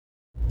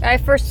I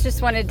first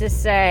just wanted to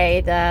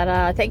say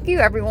that thank you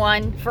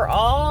everyone for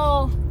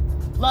all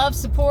love,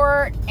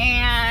 support,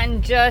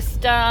 and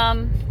just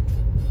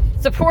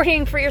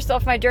supporting For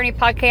Yourself My Journey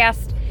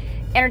podcast,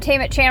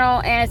 entertainment channel,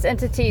 and its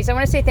entities. I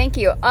want to say thank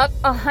you. Up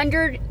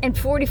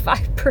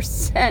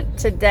 145%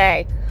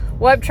 today.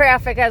 Web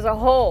traffic as a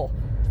whole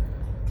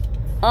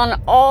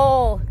on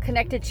all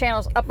connected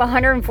channels up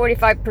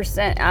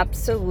 145%.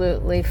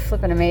 Absolutely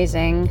flipping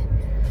amazing.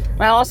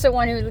 I also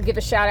want to give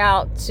a shout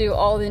out to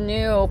all the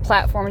new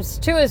platforms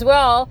too as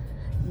well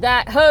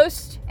that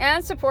host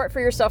and support For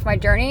Yourself My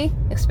Journey,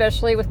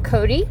 especially with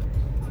Kodi,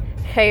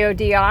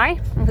 K-O-D-I.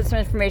 I'll put some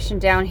information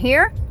down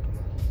here.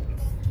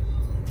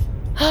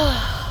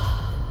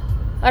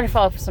 I got to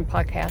follow up with some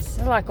podcasts.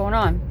 There's a lot going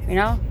on, you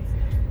know.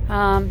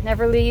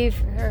 Never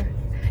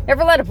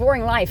let a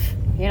boring life,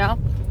 you know.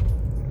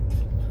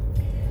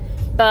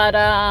 But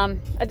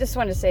I just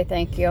wanted to say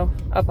thank you.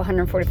 Up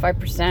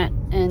 145%.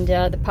 And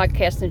the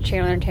podcast and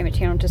channel, entertainment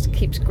channel, just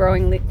keeps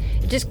growing. It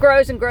just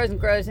grows and grows and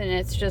grows. And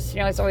it's just,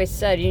 you know, it's always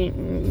said, you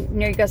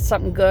know, you got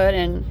something good.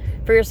 And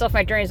For Yourself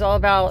My Journey is all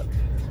about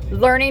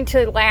learning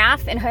to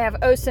laugh and have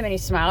so many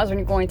smiles when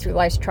you're going through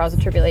life's trials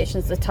and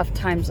tribulations, the tough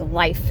times of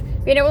life.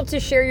 Being able to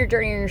share your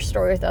journey and your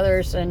story with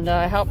others and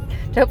help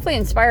to hopefully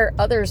inspire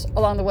others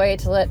along the way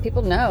to let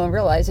people know and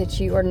realize that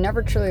you are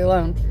never truly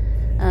alone.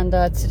 And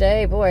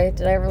today, boy,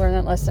 did I ever learn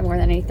that lesson more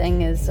than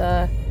anything is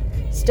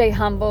stay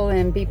humble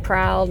and be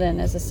proud.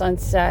 And as the sun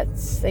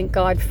sets, thank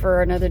God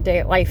for another day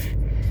at life.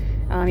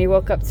 You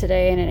woke up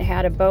today and it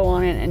had a bow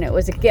on it and it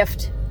was a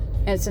gift.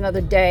 And it's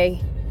another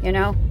day, you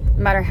know,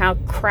 no matter how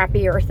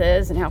crappy Earth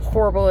is and how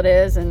horrible it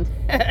is and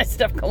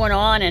stuff going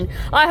on. And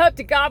I hope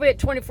to God we had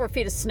 24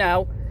 feet of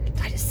snow.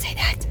 Did I just say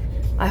that?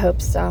 I hope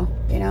so.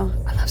 You know,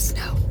 I love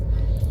snow.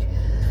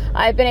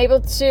 I've been able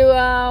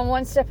to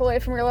one step away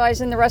from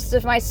realizing the rest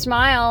of my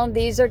smile.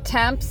 These are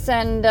temps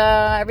and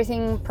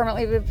everything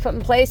permanently put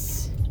in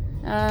place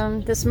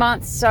this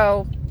month.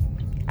 So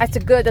that's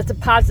a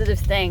positive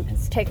thing.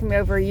 It's taken me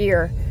over a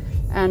year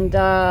and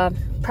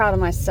proud of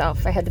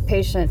myself. I had the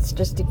patience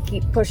just to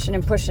keep pushing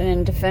and pushing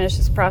and to finish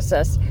this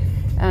process.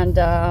 And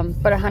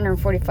but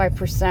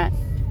 145%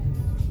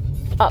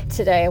 up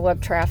today,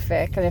 web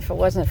traffic. And if it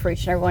wasn't for each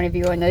and every one of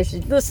you and those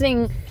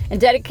listening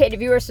and dedicated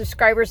viewers,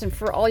 subscribers, and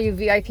for all you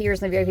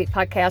VIPers and the VIP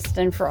podcast,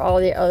 and for all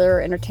the other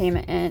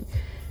entertainment and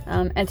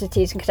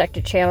entities and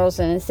connected channels.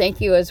 And thank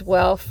you as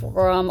well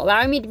for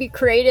allowing me to be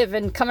creative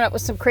and coming up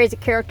with some crazy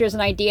characters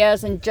and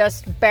ideas and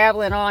just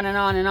babbling on and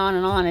on and on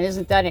and on. And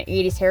isn't that an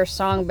 80s hair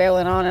song,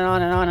 babbling on and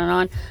on and on and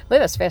on? I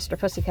believe that's Faster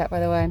Pussycat,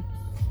 by the way.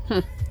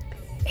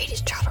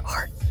 80s child of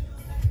art.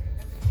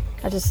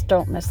 I just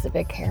don't miss the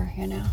big hair, you know.